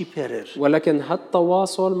աղմուկ չի բերեր։ ولكن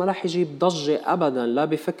هالتواصل ما رح يجيب ضجة أبدا، لا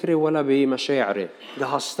بفكري ولا بمشاعري.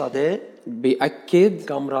 Գահստադե, بيأكد،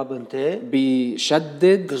 կամրաբնտե,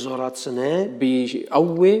 بيشدد، գզորացնե,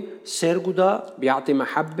 بيقوي، սերգուդա, بيعطي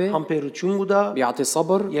محبة، համբերություն գուդա, بيعطي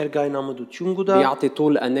صبر، երգայնամդություն գուդա, بيعطي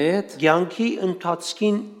طول أنات، կյանքի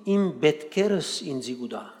ընթացքին իմ պետքերս ինձի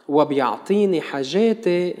գուդա։ وبيعطيني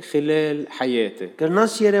حاجاتي خلال حياتي.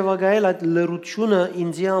 Գրնաս Երևակայել այդ լրությունը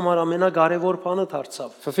ինձի համար ամենակարևոր բանը դարձավ։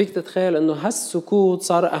 ففيك تتخيل انه هالسكوت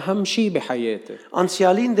صار اهم شيء بحياتي.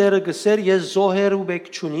 Անցյալին դերը գսեր ես զոհեր ու բեք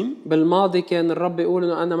չունիմ, بالماضي كان الرب يقول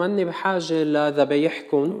انه انا ماني بحاجه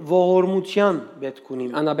لذبايحكم، ողորմության պետք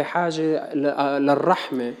ունիմ։ انا بحاجه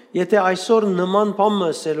للرحمه. Եթե այսօր նման բան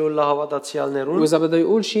ասելու լավատացյալներուն, واذا بده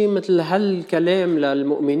يقول شيء مثل هالكلام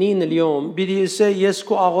للمؤمنين اليوم، բիդի ասե ես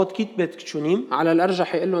քո աղոթքիդ պետք չունիմ, على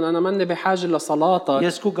الارجح يقول لهم انا ماني بحاجه لصلاتك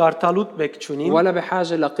ես քո գարտալուտ պետք չունիم, ولا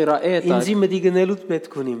بحاجه لقراءاتك، ինձի մտի գնելուտ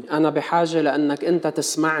պետք ունիմ։ انا بحاجه لانك انت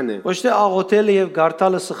تسمعني. Ոչ թե աղոթելը եւ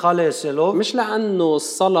գարտալը սխալ է ասելով, مش لانه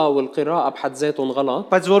الصلاه والقراءه بحد ذاتهم غلط،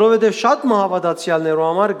 բայց որովհետեւ շատ մահավատացյալներու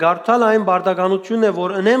համար գարտալը այն բարդականությունն է, որ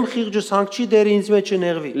ընեմ խիղճս հանգչի դեր ինձ մեջ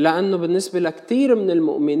նեղվի։ لانه بالنسبه لكثير من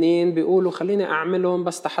المؤمنين بيقولوا خليني اعملهم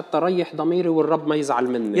بس حتى ريح ضميري والرب ما يزعل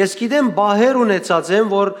مني. Ես գիտեմ բահեր ունեցած եմ,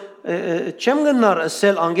 որ չեմ գնար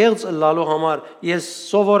ասել անգեղծ լալու համար, ես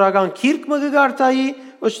սովորական քիրք մը գարտայի,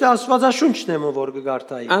 ոչ թե աստվածաշունչն եմ որ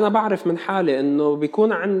գարտայի։ أنا بعرف من حالي إنه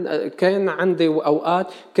بيكون كان عندي أوقات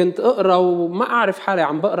كنت أقرأ وما أعرف حالي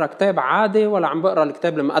عم بقرأ كتاب عادي ولا عم بقرأ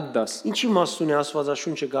الكتاب المقدس. Ինչի մաս ունի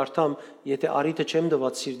աստվածաշունչը գարտամ, եթե արիտը չեմ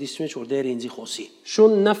դված սիրտիս մեջ որ դեր ինձի խոսի։ شو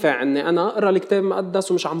النفع إني أنا أقرأ الكتاب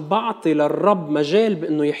المقدس ومش عم بعطي للرب مجال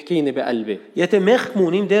بإنه يحكيني بقلبي. Եթե մեղք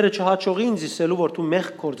մունիմ դերը չհաճողի ինձ իսելու որ դու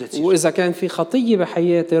մեղք կործեցիր։ وإذا كان في خطية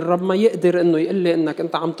بحياتي الرب ما يقدر إنه يقول لي إنك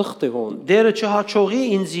أنت عم تخطي هون. Դերը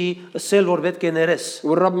չհաճողի ինձի ասել որ պետք է ներես։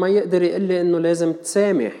 والرب ما يقدر يقول لي إنه لازم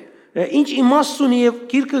تسامح. Ինչ իմաստ ունի եւ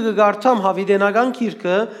քիրքը գարտամ հավիդենական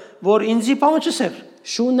քիրքը, որ ինձի բանը չսեր։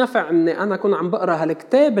 شو نفع إني أنا أكون عم بقرأ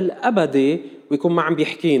هالكتاب الأبدي ويكون ما عم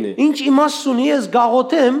بيحكيني؟ Ինչ իմաստ ունի ես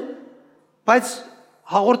գաղոթեմ, բայց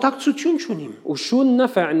հաղորդակցություն չունիմ։ وشو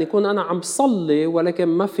النفع إن يكون أنا عم بصلي ولكن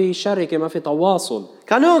ما في شركة، ما في تواصل؟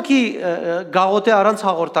 Կանոքի գաղոթե առանց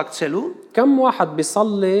հաղորդակցելու, كم واحد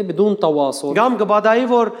بيصلي بدون تواصل؟ կամ գբադայի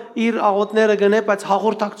որ իր աղոթները գնե, բայց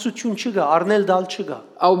հաղորդակցություն չկա, առնել դալ չկա։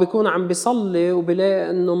 أو بيكون عم بيصلي وبلاقي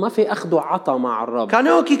إنه ما في أخذ وعطا مع الرب.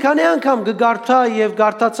 Կանոքի քանի անգամ գարտա եւ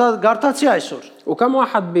գարտացի այսօր։ وكم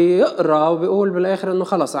واحد بيقرأ وبيقول بالآخر إنه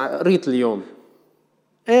خلص قريت اليوم.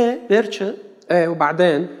 Վերջը إيه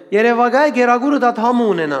وبعدين Երևակայ գերագուրը դա համու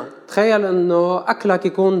ունենա։ تخيل إنه أكلك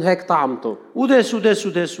يكون هيك طعمته.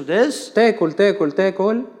 Ուդես, تاكل تاكل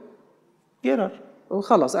تاكل գերար։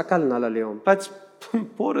 وخلص أكلنا لليوم. Բայց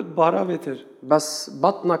փորդ բարավետեր։ بس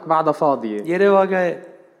بطنك بعدها فاضية. Երևակայ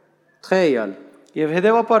تخيل. եւ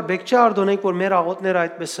հետեւաբար բեք չի արդոնենք որ մեր աղոթները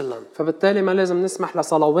այդպես լան։ فبالتالي ما لازم نسمح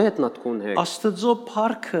لصلواتنا تكون هيك. Աստծո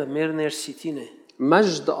փառքը մեր ներսիտին է։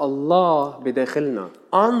 مجد الله بداخلنا.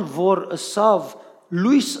 Ան որ ըսավ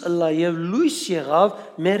լույս ըլլա եւ լույս եղավ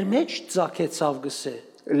մեր մեջ ծակեցավ գսե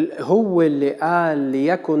هو اللي قال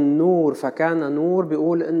ليكن نور فكان نور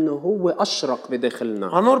بيقول انه هو اشرق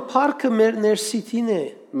بداخلنا անոր փառքը մեր ներսիտին է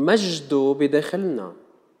مجده بداخلنا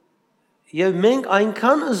եւ մենք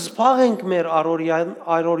այնքան զբաղ ենք մեր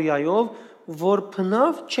առօրյայով որ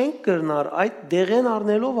փնավ չենք կրնար այդ դեղեն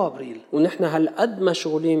առնելով ապրիլ ونحن هالقد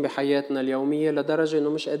مشغولين بحياتنا اليومية لدرجة انه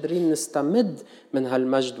مش قادرين نستمد من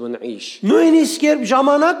هالمجد ونعيش նույնիսկ երբ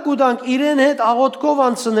ժամանակ կուտանք իրեն հետ աղոթքով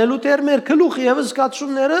անցնելու տեր մեր գլուխ եւ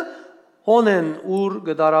զգացումները هونن اور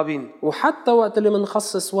قدارابين وحتى وقت اللي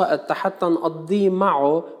منخصص وقت حتى نقضيه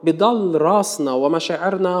معه بضل راسنا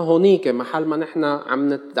ومشاعرنا هونيك محل ما نحن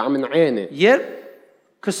عم نعاني երբ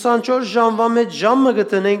 24 ժամվա մեջ ժամը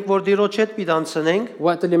գտնենք որ դիրոջ հետ պիտանցնենք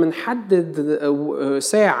وقت اللي منحدد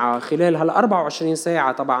ساعة خلال هال 24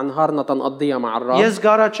 ساعة تبع نهارنا تنقضيها مع الرب ես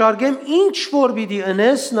գարաչարգեմ ինչ որ պիտի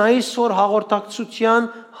ընես նայես որ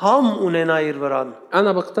հաղորդակցության համ ունենա իր վրան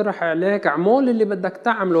أنا بقترح عليك اعمل اللي بدك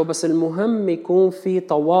تعمله بس المهم يكون في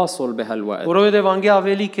تواصل بهالوقت որովհետև անգե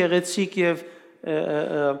ավելի քեղեցիկ եւ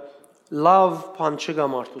love բան չկա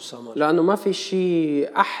մարդուս համար لأنه ما في شيء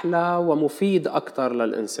أحلى ومفيد أكثر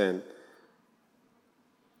للإنسان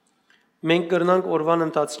մենք կրնանք օրվան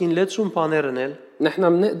ընթացքին լեցուն բաներ անել نحن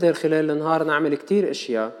بنقدر خلال النهار نعمل كتير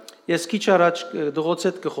أشياء ես քիչ առաջ դղոց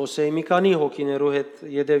հետ կխոսեի մի քանի հոգիներու հետ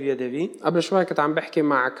յետևի قبل شوي كنت عم بحكي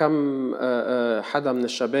مع كم حدا من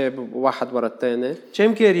الشباب واحد ورا الثاني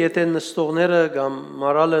չեմ կեր եթե նստողները կամ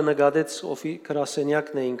մարալը նկատեց օֆի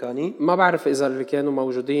գրասենյակն էին կանի ما بعرف إذا اللي كانوا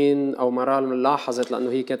موجودين أو مرال لاحظت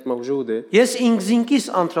لأنه هي كانت موجودة ես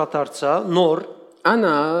ինքզինքիս անդրադարձա նոր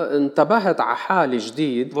أنا انتبهت على حالي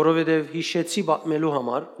جديد որովհետև հիշեցի պատմելու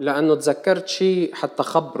համար لأنه تذكرت شيء حتى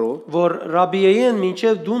خبره որ ռաբիեին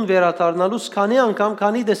մինչև դուն վերադառնալուց քանի անգամ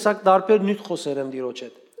քանի տեսակ դարբեր նյութ խոսեր եմ դիրոջ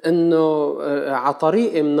հետ إنه على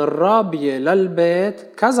طريقي من الرابية للبيت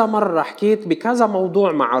كذا مرة حكيت بكذا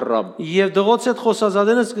موضوع مع الرب. Եվ դղոց հետ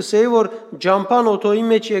խոսածադենս կսեի որ ջամփան օտոյի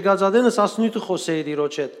մեջ եկածադենս ասնույթը խոսեի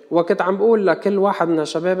դիրոջ հետ. وكنت عم بقول لكل واحد من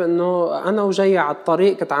الشباب إنه أنا وجاي على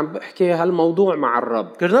الطريق كنت عم بحكي هالموضوع مع الرب.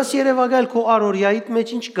 Գրնաս երևակայել քո առօրյայիդ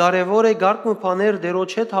մեջ ինչ կարևոր է գարկմը բաներ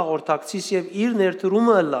դերոջ հետ հաղորդակցիս եւ իր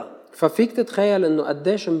ներդրումը ըլլա. ففيك تتخيل انه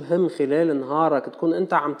قديش مهم خلال نهارك تكون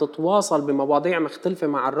انت عم تتواصل بمواضيع مختلفة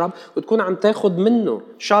مع الرب وتكون عم تاخد منه.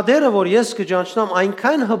 Շատերը որ ես կճանչնամ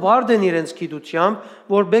այնքան հբարդ են իրենց գիտությամբ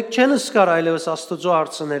որ բեք չեն սկար այլևս Աստծո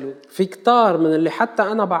հարցնելու. في كتار من اللي حتى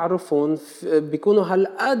انا بعرفهم بيكونوا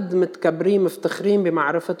هالقد متكبرين مفتخرين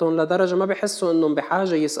بمعرفتهم لدرجة ما بيحسوا انهم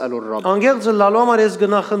بحاجة يسألوا الرب. Անգեղծ լալու համար ես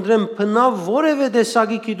գնախնդրեմ բնավ որևէ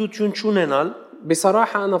տեսակի գիտություն չունենալ.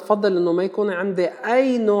 بصراحة أنا بفضل إنه ما يكون عندي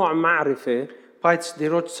أي نوع معرفة բայց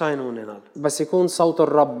դիրոջ ցայն ունենալ. بس يكون صوت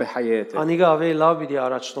الرب بحياتي. Անիգա ավելի լավ պիտի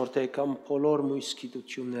առաջնորդի կամ բոլոր մույս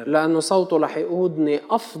գիտությունները. لأنه صوته رح يقودني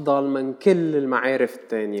أفضل من كل المعارف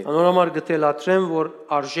التانية. Անորոմար գտելատրեմ որ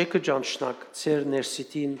արժեքը ճանչնակ ծեր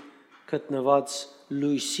ներսիտին գտնված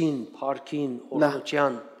լույսին, փառքին,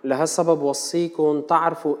 օրհնության. لهالسبب وصيكم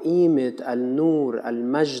تعرفوا قيمة النور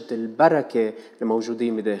المجد البركة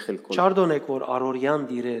الموجودين بداخلكم. Չարդոնեք որ առօրյան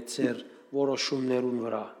դիրե ծեր որոշումներուն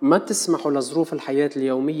վրա. ما تسمحوا لظروف الحياة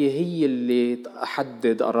اليومية هي اللي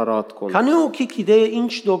تحدد قراراتكم. Քանի օքի գիտե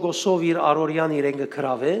ինչ դոգոսով իր առօրյան իրեն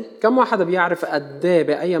կգրավե? كم واحد بيعرف قد ايه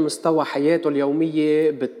بأي مستوى حياته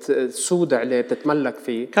اليومية بتسود عليه بتتملك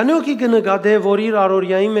فيه؟ Քանի օքի կնկատե որ իր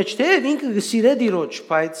առօրյայի մեջ թե ինքը կսիրե դիրոջ,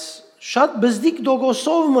 բայց շատ բզդիկ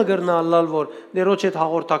դոգոսով մգրնալալ որ դերոջ հետ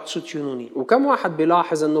հաղորդակցություն ունի. وكم واحد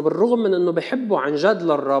بيلاحظ انه بالرغم من انه بحبه عن جد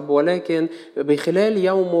للرب ولكن بخلال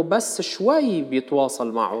يومه بس شوي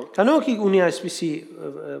بيتواصل معه. Քանի օքի ունի այսպիսի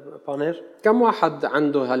բաներ? كم واحد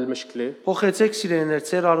عنده هالمشكلة؟ Փոխեցեք սիրելիներ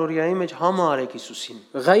ծեր առօրյայի մեջ համը արեք Հիսուսին.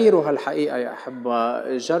 غيروا هالحقيقة يا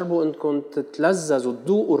أحبة جربوا أنكم تتلذذوا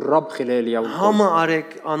تذوقوا الرب خلال يومكم. Համը արեք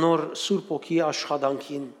անոր Սուրբ ոգի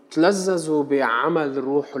աշխատանքին. تلذذوا بعمل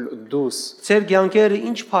الروح القدوس. Ծեր ցանկերը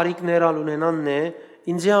ինչ բարիկներ ունենանն է,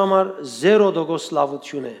 ինձ համար 0 դոգոս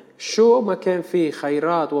լավություն է. شو ما كان في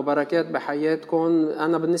خيرات وبركات بحياتكم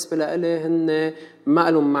أنا بالنسبة لإلي هن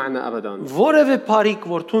ما لهم معنى أبداً. Որևէ բարիկ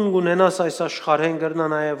որ թուն ունենաս այս աշխարհեն գրնա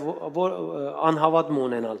նաև անհավատ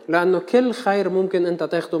մունենալ. لأنه كل خير ممكن أنت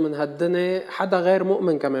تاخده من هالدنيا حدا غير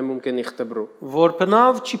مؤمن كمان ممكن يختبره. Որ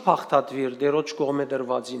բնավ չի փախտատվիր դերոջ կողմե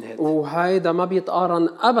դրվածին հետ. وهيدا ما بيتقارن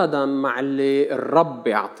أبداً مع اللي الرب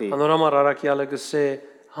بيعطيه. Անորոմար արաքյալը գսե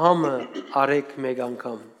համը արեք մեկ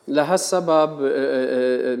անգամ. لهالسبب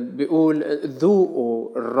بيقول ذوقوا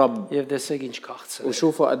الرب Եվ դեսեք ինչ քաղցր է.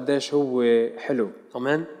 وشوفوا قديش هو حلو.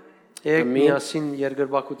 Ամեն. Եկ միասին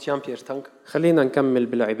երգրբակությամբ երթանք. خلينا نكمل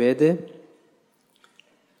بالعبادة.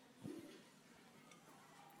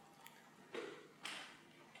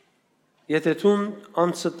 Եթե դու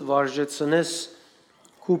անցդ վարժեցնես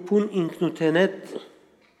կուպուն ինքնութենետ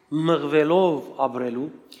մղվելով ապրելու,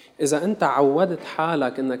 إذا أنت عودت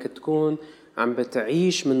حالك إنك تكون عم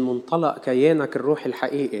بتعيش من منطلق كيانك الروحي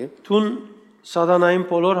الحقيقي، դու սատանային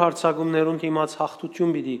բոլոր հարցակումներուն դիմաց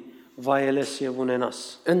հաղթություն պիտի վայելես եւ ունենաս։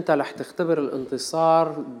 أنت رح تختبر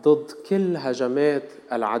الانتصار ضد كل هجمات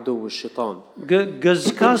العدو والشيطان.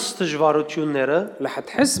 Գզկաս դժվարությունները, رح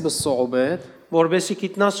تحس بالصعوبات որբեսի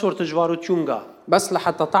գիտնաս որ դժվարություն կա, بس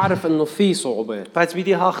لحتى تعرف إنه في صعوبات، բայց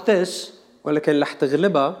պիտի հաղթես, ولكن رح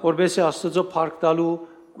تغلبها որբեսի Աստծո փառք տալու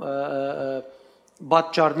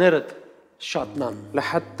բաճարները շատնան։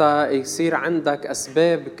 لحتى يصير عندك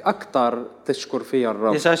أسباب أكتر تشكر فيها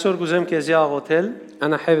الرب. Ես այսօր կուզեմ քեզի աղոթել,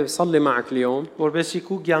 أنا حابب أصلي معك اليوم որբեսի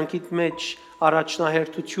քու կյանքիդ մեջ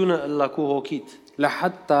առաջնահերթությունը լակու հոգիդ։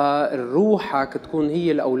 لحتى روحك تكون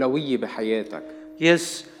هي الأولوية بحياتك.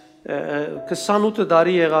 Ես 28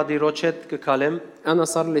 տարի եղադիրոջ հետ կգալեմ, أنا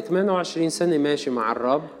صار لي 28 سنة ماشي مع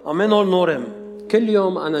الرب، ամեն օր նոր եմ, كل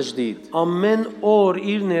يوم أنا جديد، ամեն օր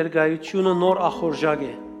իր ներկայությունը նոր ախորժակ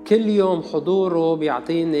է։ كل يوم حضوره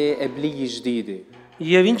بيعطيني قبلية جديدة.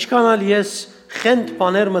 Եվ ինչքան ալ ես խենթ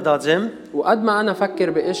բաներ մտածեմ, وقد ما أنا أفكر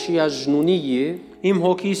بأشياء جنونية، իմ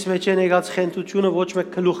հոգիս մեջ են եկած խենթությունը ոչ մեկ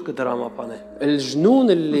գլուխ կդրամապանե։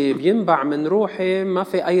 الجنون اللي بينبع من روحي ما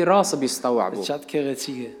في أي راس بيستوعبه. Շատ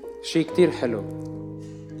քեղեցիկ է։ شيء كتير حلو.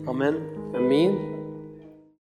 Ամեն։ أمين.